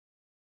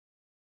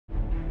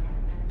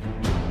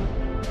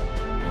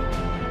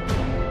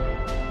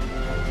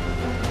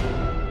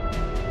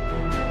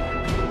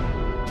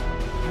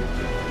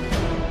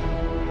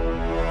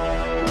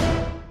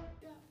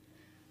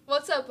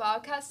What's up,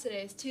 Wildcats?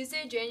 Today is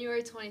Tuesday,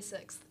 January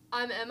 26th.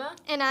 I'm Emma.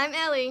 And I'm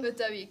Ellie. With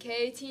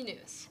WKAT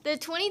News. The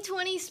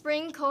 2020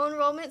 Spring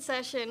Co-Enrollment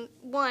Session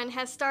 1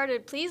 has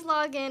started. Please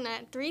log in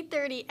at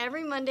 3:30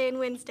 every Monday and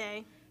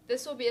Wednesday.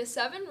 This will be a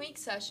 7-week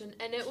session,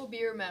 and it will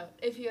be remote.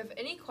 If you have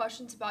any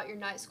questions about your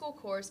night school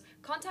course,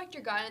 contact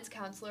your guidance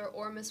counselor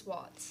or Miss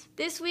Watts.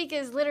 This week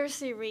is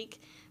Literacy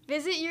Week.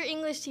 Visit your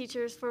English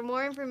teachers for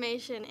more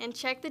information and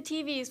check the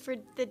TVs for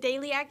the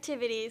daily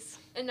activities.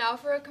 And now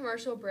for a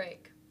commercial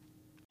break.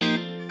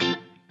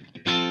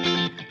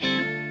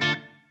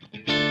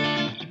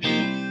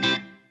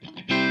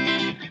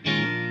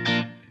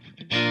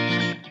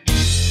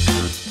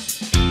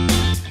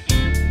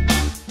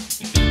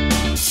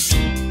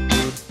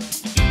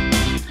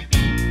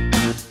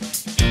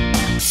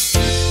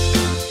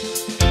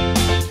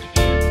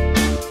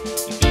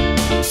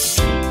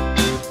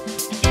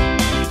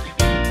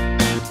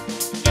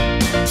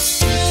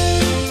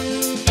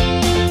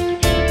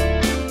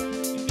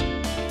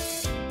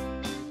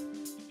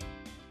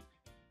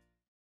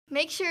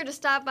 Make sure to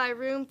stop by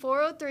room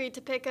 403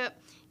 to pick up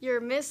your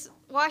Miss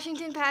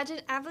Washington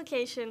pageant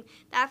application.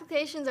 The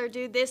applications are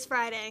due this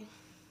Friday.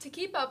 To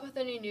keep up with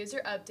any news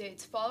or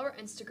updates, follow our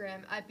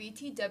Instagram at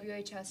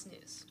BTWHS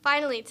News.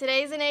 Finally,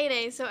 today is an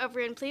A-Day, so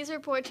everyone please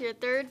report to your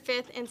 3rd,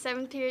 5th, and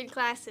 7th period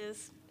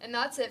classes. And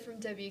that's it from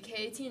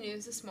WKAT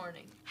News this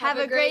morning. Have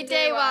a great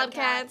day,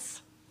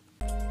 Wildcats!